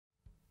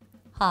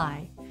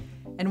Hi,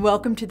 and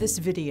welcome to this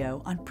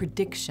video on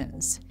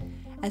predictions.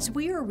 As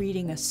we are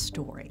reading a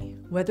story,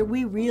 whether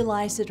we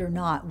realize it or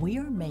not, we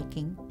are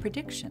making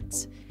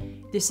predictions.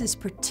 This is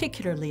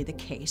particularly the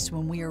case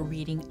when we are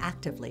reading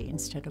actively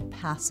instead of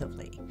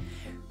passively.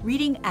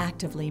 Reading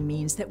actively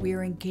means that we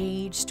are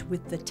engaged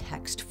with the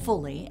text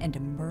fully and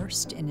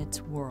immersed in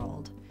its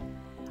world.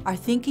 Our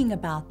thinking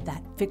about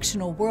that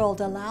fictional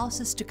world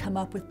allows us to come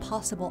up with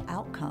possible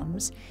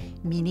outcomes,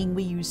 meaning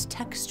we use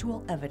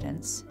textual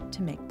evidence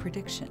to make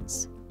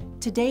predictions.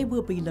 Today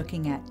we'll be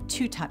looking at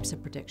two types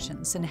of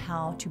predictions and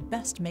how to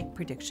best make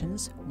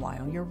predictions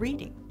while you're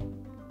reading.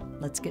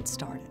 Let's get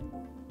started.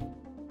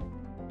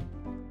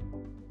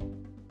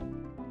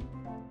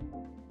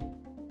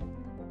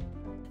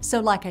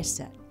 So like I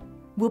said,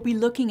 we'll be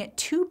looking at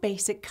two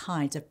basic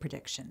kinds of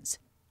predictions.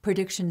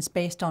 Predictions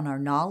based on our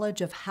knowledge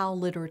of how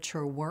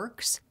literature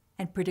works,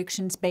 and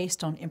predictions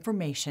based on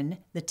information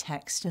the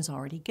text has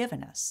already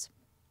given us.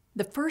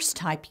 The first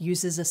type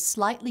uses a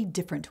slightly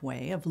different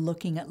way of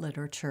looking at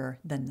literature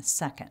than the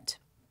second.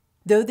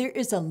 Though there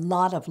is a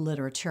lot of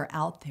literature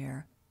out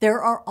there,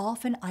 there are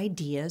often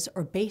ideas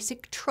or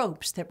basic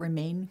tropes that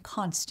remain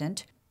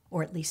constant,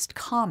 or at least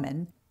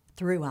common,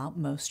 throughout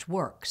most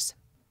works.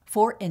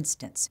 For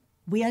instance,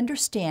 we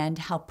understand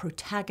how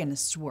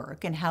protagonists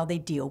work and how they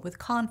deal with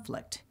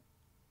conflict.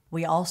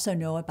 We also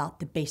know about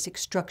the basic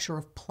structure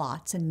of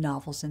plots in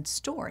novels and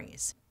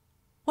stories.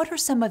 What are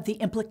some of the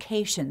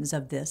implications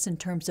of this in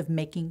terms of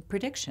making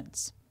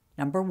predictions?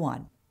 Number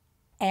one,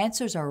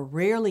 answers are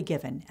rarely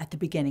given at the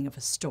beginning of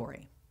a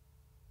story.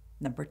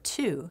 Number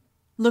two,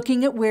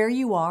 looking at where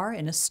you are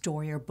in a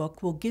story or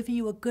book will give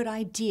you a good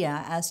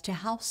idea as to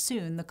how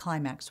soon the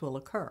climax will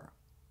occur.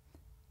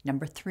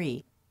 Number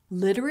three,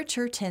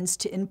 literature tends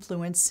to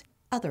influence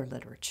other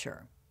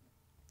literature.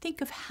 Think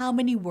of how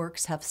many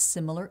works have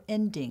similar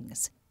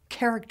endings,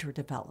 character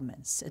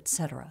developments,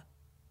 etc.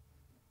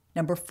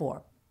 Number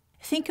four,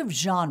 think of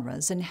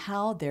genres and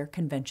how their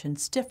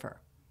conventions differ.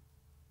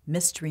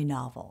 Mystery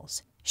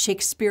novels,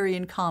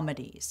 Shakespearean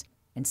comedies,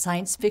 and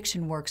science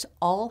fiction works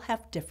all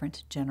have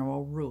different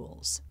general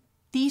rules.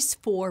 These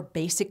four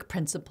basic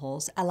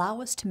principles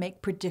allow us to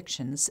make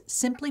predictions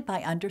simply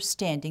by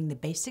understanding the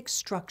basic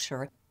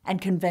structure and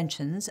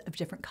conventions of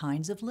different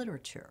kinds of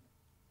literature.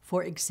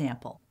 For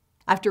example,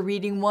 after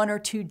reading one or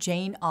two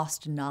Jane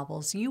Austen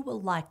novels, you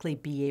will likely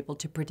be able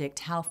to predict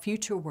how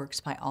future works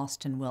by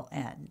Austen will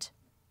end.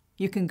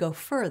 You can go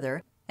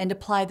further and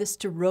apply this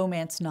to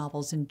romance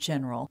novels in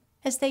general,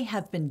 as they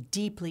have been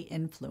deeply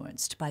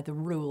influenced by the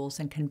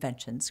rules and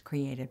conventions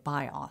created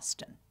by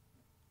Austen.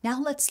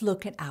 Now let's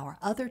look at our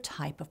other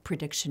type of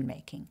prediction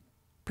making,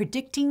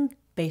 predicting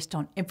based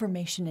on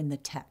information in the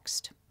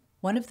text.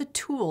 One of the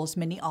tools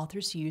many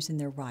authors use in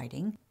their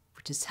writing,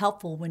 which is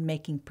helpful when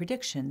making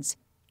predictions,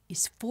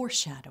 is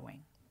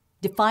foreshadowing.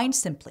 Defined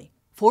simply,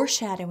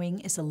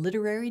 foreshadowing is a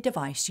literary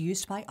device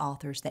used by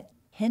authors that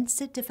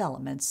hints at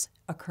developments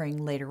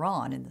occurring later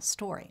on in the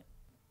story.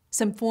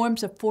 Some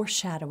forms of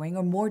foreshadowing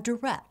are more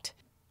direct.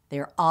 They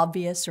are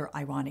obvious or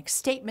ironic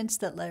statements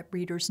that let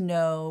readers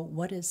know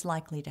what is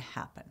likely to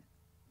happen.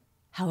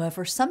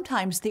 However,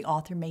 sometimes the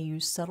author may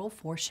use subtle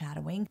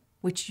foreshadowing,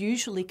 which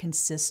usually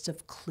consists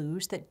of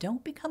clues that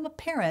don't become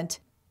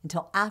apparent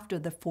until after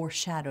the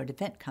foreshadowed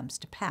event comes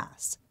to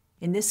pass.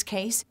 In this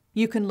case,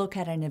 you can look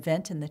at an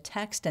event in the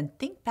text and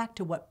think back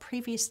to what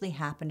previously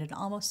happened and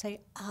almost say,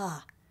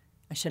 I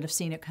should have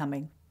seen it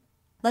coming.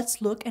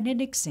 Let's look at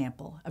an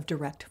example of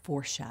direct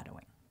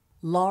foreshadowing.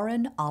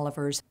 Lauren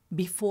Oliver's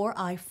Before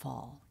I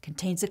Fall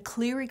contains a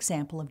clear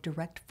example of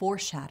direct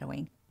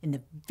foreshadowing in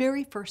the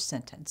very first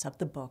sentence of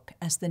the book,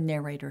 as the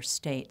narrator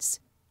states,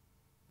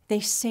 "They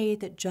say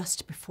that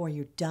just before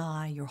you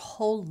die, your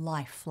whole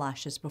life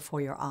flashes before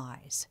your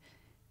eyes.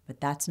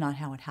 But that's not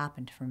how it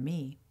happened for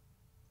me."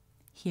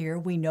 Here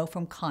we know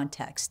from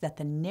context that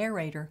the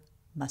narrator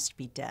must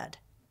be dead.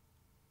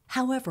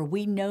 However,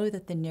 we know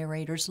that the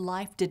narrator's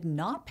life did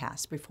not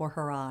pass before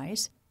her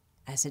eyes,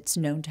 as it's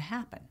known to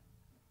happen.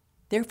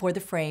 Therefore, the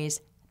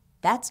phrase,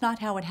 "That's not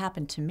how it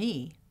happened to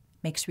me,"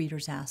 makes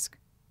readers ask,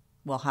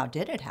 well, how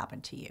did it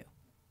happen to you?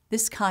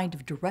 This kind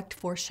of direct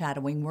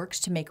foreshadowing works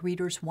to make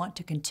readers want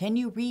to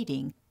continue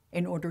reading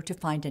in order to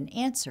find an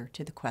answer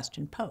to the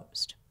question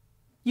posed.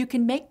 You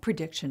can make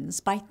predictions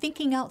by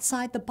thinking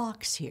outside the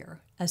box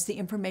here, as the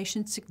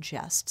information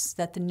suggests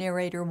that the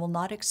narrator will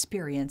not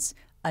experience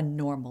a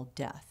normal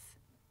death.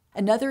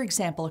 Another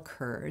example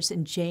occurs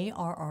in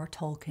J.R.R.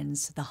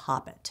 Tolkien's The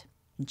Hobbit.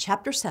 In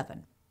Chapter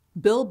 7,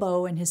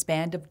 Bilbo and his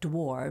band of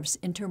dwarves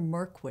enter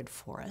Mirkwood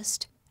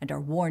Forest and are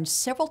warned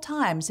several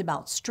times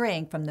about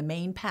straying from the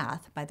main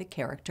path by the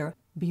character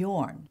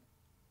Beorn.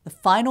 The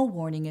final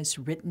warning is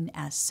written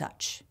as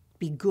such: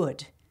 "Be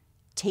good,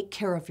 take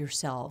care of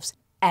yourselves,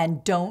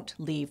 and don't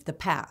leave the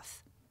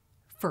path."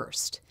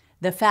 First,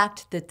 the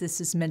fact that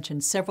this is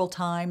mentioned several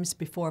times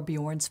before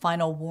Beorn's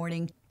final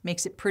warning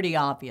makes it pretty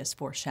obvious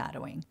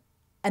foreshadowing.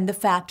 And the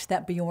fact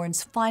that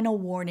Beorn's final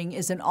warning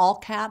is in all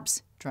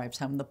caps drives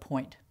home the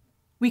point.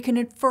 We can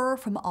infer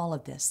from all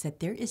of this that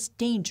there is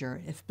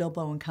danger if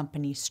Bilbo and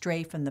company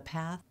stray from the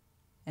path,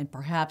 and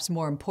perhaps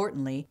more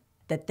importantly,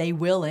 that they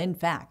will in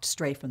fact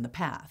stray from the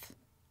path.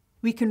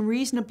 We can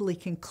reasonably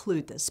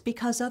conclude this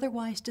because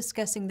otherwise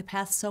discussing the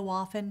path so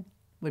often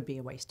would be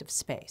a waste of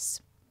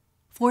space.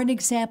 For an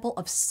example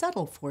of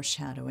subtle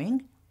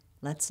foreshadowing,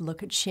 let's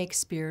look at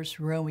Shakespeare's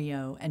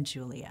Romeo and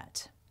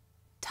Juliet.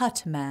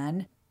 Tut,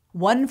 man,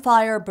 one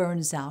fire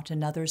burns out,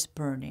 another's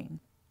burning.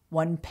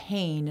 One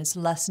pain is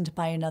lessened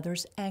by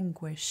another's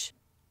anguish.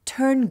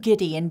 Turn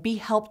giddy and be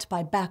helped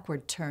by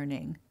backward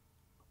turning.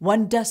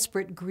 One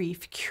desperate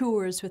grief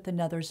cures with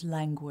another's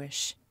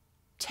languish.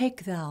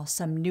 Take thou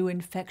some new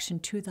infection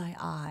to thy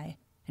eye,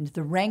 and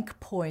the rank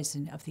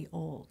poison of the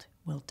old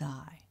will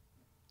die.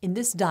 In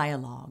this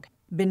dialogue,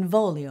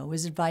 Benvolio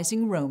is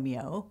advising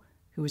Romeo,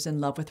 who is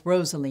in love with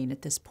Rosaline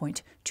at this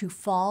point, to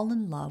fall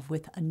in love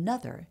with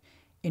another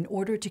in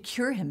order to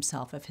cure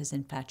himself of his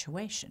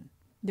infatuation.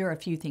 There are a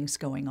few things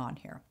going on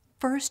here.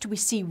 First, we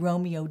see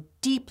Romeo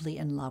deeply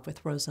in love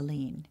with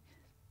Rosaline.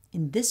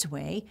 In this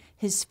way,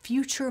 his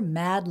future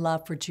mad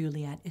love for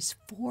Juliet is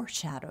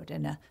foreshadowed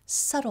in a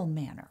subtle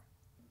manner.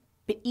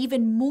 But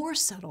even more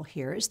subtle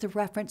here is the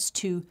reference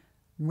to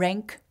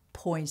rank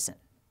poison.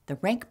 The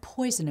rank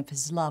poison of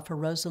his love for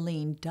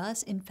Rosaline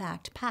does in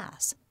fact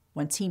pass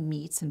once he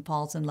meets and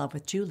falls in love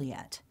with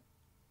Juliet.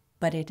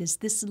 But it is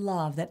this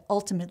love that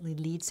ultimately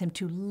leads him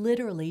to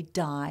literally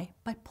die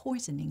by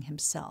poisoning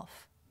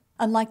himself.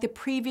 Unlike the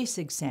previous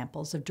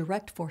examples of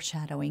direct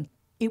foreshadowing,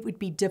 it would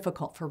be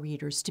difficult for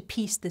readers to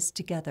piece this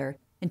together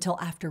until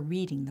after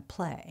reading the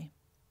play.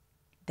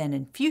 Then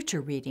in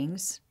future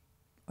readings,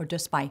 or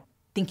just by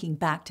thinking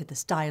back to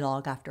this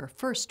dialogue after a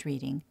first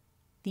reading,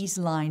 these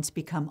lines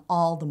become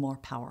all the more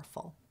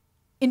powerful.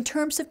 In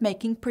terms of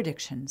making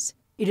predictions,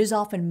 it is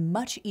often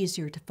much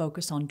easier to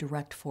focus on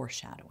direct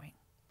foreshadowing.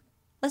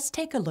 Let's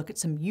take a look at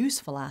some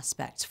useful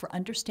aspects for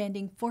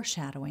understanding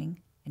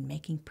foreshadowing and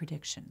making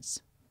predictions.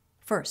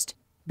 First,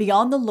 be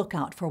on the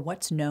lookout for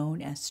what's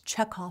known as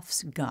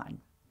Chekhov's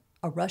gun.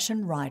 A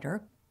Russian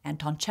writer,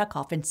 Anton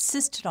Chekhov,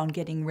 insisted on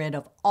getting rid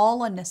of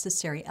all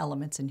unnecessary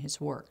elements in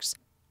his works,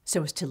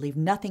 so as to leave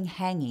nothing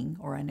hanging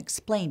or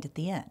unexplained at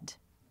the end.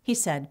 He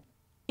said,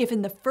 "If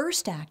in the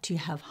first act you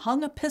have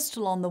hung a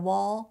pistol on the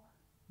wall,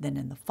 then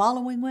in the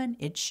following one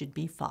it should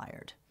be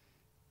fired.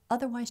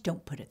 Otherwise,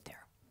 don't put it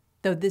there."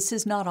 Though this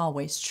is not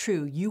always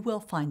true, you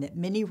will find that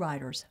many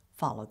writers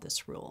follow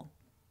this rule.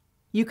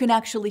 You can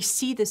actually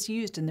see this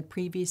used in the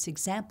previous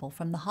example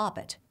from The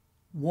Hobbit.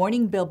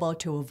 Warning Bilbo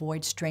to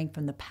avoid straying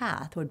from the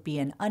path would be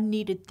an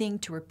unneeded thing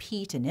to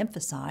repeat and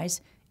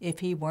emphasize if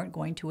he weren't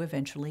going to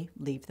eventually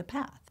leave the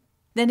path.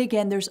 Then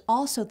again, there's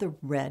also the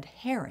red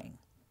herring.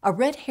 A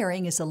red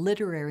herring is a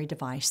literary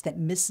device that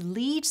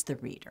misleads the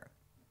reader.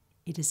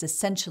 It is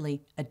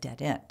essentially a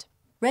dead end.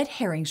 Red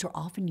herrings are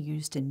often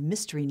used in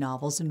mystery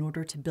novels in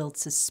order to build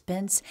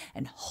suspense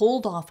and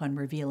hold off on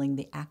revealing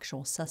the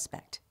actual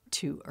suspect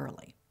too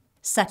early.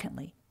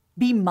 Secondly,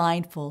 be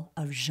mindful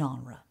of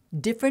genre.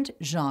 Different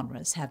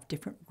genres have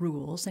different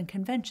rules and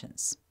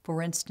conventions.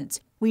 For instance,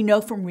 we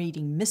know from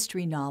reading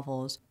mystery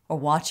novels or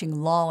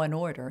watching Law and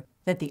Order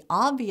that the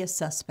obvious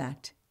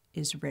suspect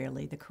is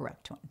rarely the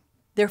correct one.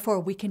 Therefore,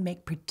 we can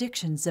make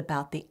predictions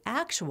about the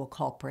actual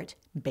culprit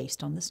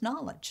based on this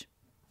knowledge.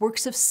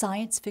 Works of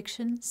science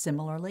fiction,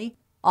 similarly,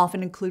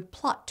 often include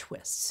plot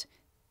twists.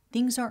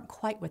 Things aren't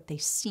quite what they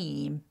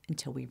seem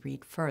until we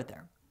read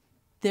further.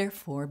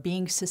 Therefore,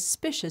 being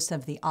suspicious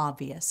of the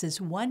obvious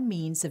is one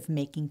means of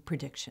making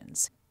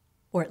predictions,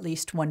 or at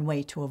least one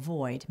way to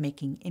avoid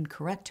making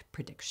incorrect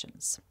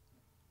predictions.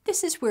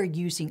 This is where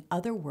using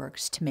other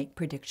works to make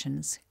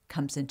predictions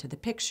comes into the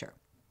picture.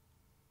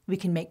 We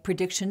can make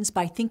predictions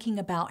by thinking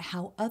about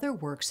how other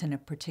works in a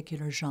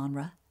particular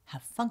genre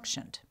have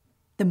functioned.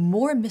 The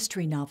more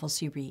mystery novels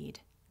you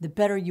read, the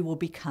better you will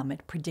become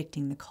at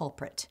predicting the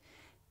culprit.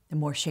 The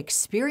more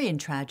Shakespearean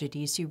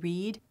tragedies you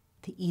read,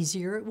 the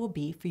easier it will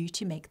be for you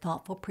to make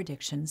thoughtful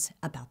predictions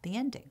about the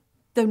ending.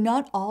 Though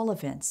not all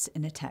events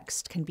in a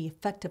text can be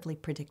effectively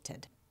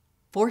predicted,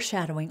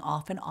 foreshadowing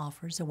often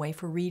offers a way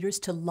for readers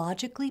to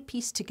logically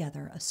piece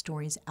together a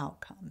story's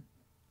outcome.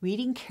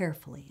 Reading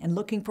carefully and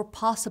looking for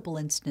possible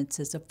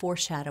instances of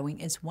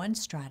foreshadowing is one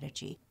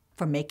strategy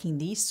for making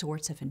these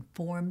sorts of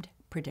informed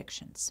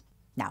predictions.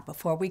 Now,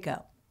 before we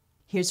go,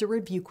 here's a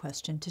review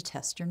question to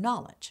test your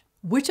knowledge.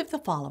 Which of the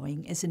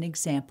following is an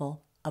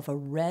example of a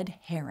red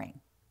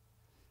herring?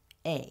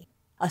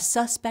 A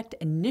suspect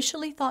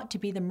initially thought to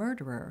be the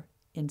murderer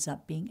ends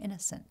up being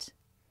innocent.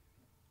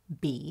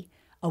 B,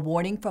 a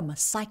warning from a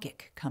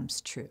psychic comes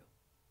true.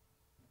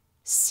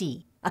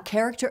 C, a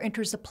character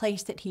enters a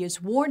place that he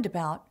is warned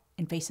about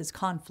and faces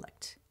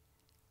conflict.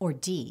 Or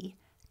D,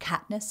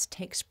 Katniss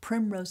takes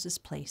Primrose's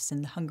place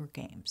in the Hunger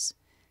Games.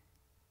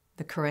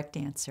 The correct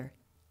answer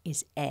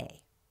is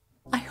A.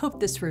 I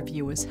hope this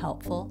review was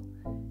helpful.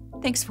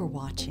 Thanks for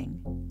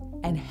watching,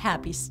 and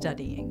happy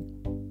studying.